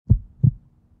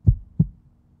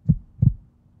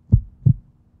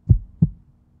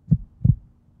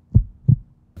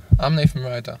I'm Nathan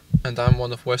Ryder, and I'm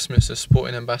one of Westminster's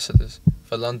sporting ambassadors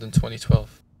for London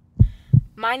 2012.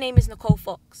 My name is Nicole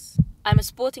Fox. I'm a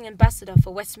sporting ambassador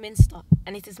for Westminster,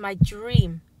 and it is my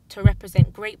dream to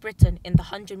represent Great Britain in the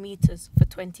 100 metres for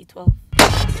 2012.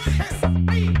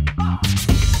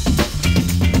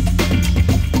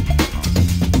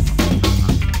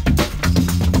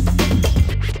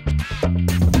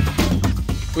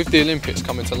 With the Olympics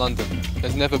coming to London,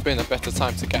 there's never been a better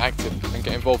time to get active and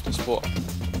get involved in sport.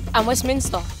 And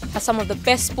Westminster has some of the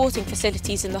best sporting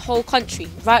facilities in the whole country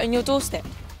right on your doorstep.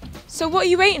 So what are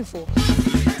you waiting for?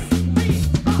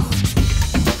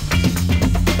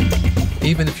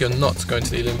 Even if you're not going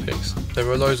to the Olympics, there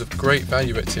are loads of great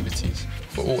value activities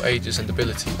for all ages and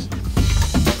abilities.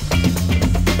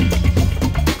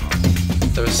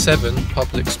 There are 7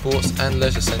 public sports and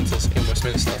leisure centres in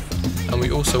Westminster, and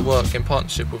we also work in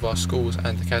partnership with our schools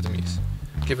and academies,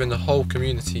 giving the whole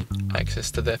community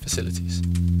access to their facilities.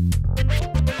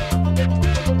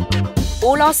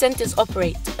 All our centres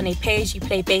operate on a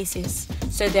pay-as-you-play basis,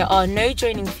 so there are no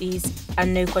joining fees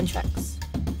and no contracts.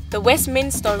 The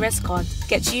Westminster Res Card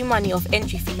gets you money off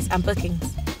entry fees and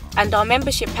bookings, and our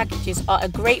membership packages are a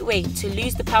great way to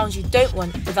lose the pounds you don't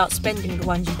want without spending the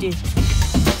ones you do.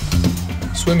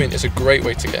 Swimming is a great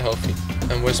way to get healthy,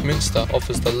 and Westminster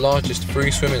offers the largest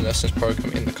free swimming lessons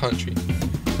programme in the country.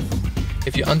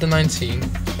 If you're under 19,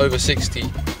 over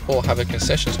 60 or have a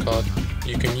concessions card,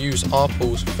 you can use our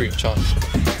pools free of charge.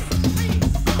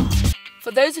 For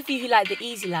those of you who like the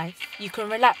easy life, you can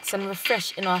relax and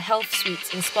refresh in our health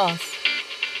suites and spas.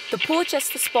 The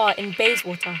Porchester Spa in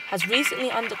Bayswater has recently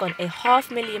undergone a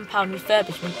 £500,000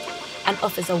 refurbishment and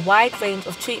offers a wide range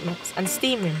of treatments and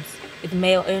steam rooms with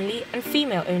male-only and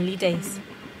female-only days.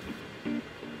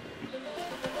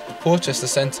 The Porchester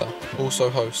Centre also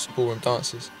hosts ballroom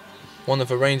dances, one of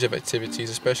a range of activities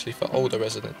especially for older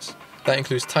residents. That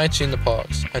includes Tai Chi in the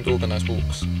parks and organised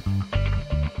walks.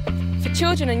 For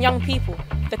children and young people,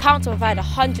 the counter provides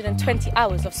 120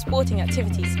 hours of sporting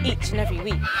activities each and every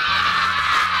week.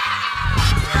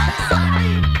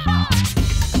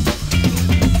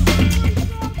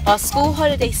 Our school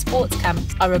holiday sports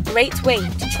camps are a great way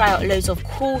to try out loads of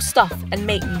cool stuff and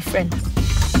make new friends.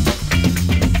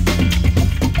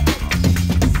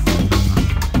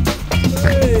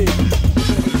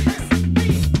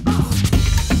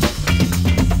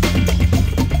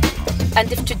 And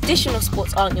if traditional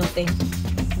sports aren't your thing,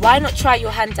 why not try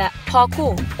your hand at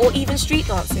parkour or even street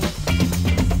dancing?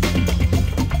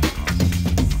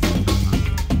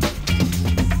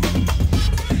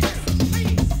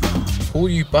 All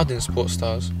you budding sports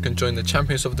stars can join the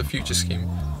Champions of the Future scheme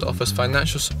that offers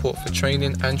financial support for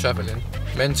training and travelling,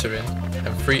 mentoring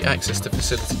and free access to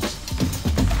facilities.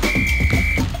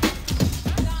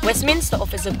 Westminster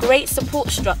offers a great support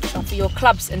structure for your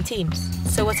clubs and teams,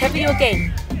 so whatever your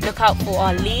game, look out for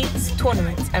our leagues,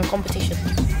 tournaments and competitions.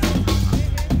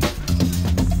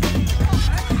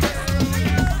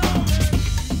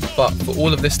 But for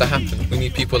all of this to happen, we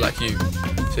need people like you.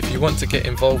 So if you want to get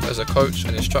involved as a coach,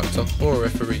 an instructor or a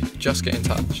referee, just get in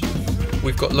touch.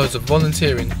 We've got loads of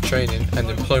volunteering, training and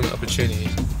employment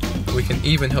opportunities. We can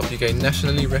even help you gain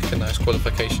nationally recognised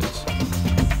qualifications.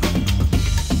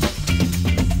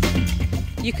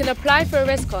 You can apply for a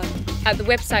Res Card at the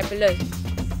website below,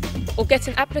 or get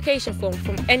an application form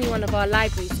from any one of our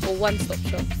libraries or one-stop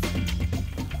shops.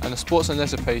 And the sports and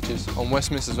leisure pages on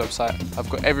Westminster's website have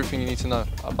got everything you need to know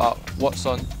about what's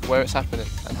on, where it's happening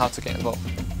and how to get involved.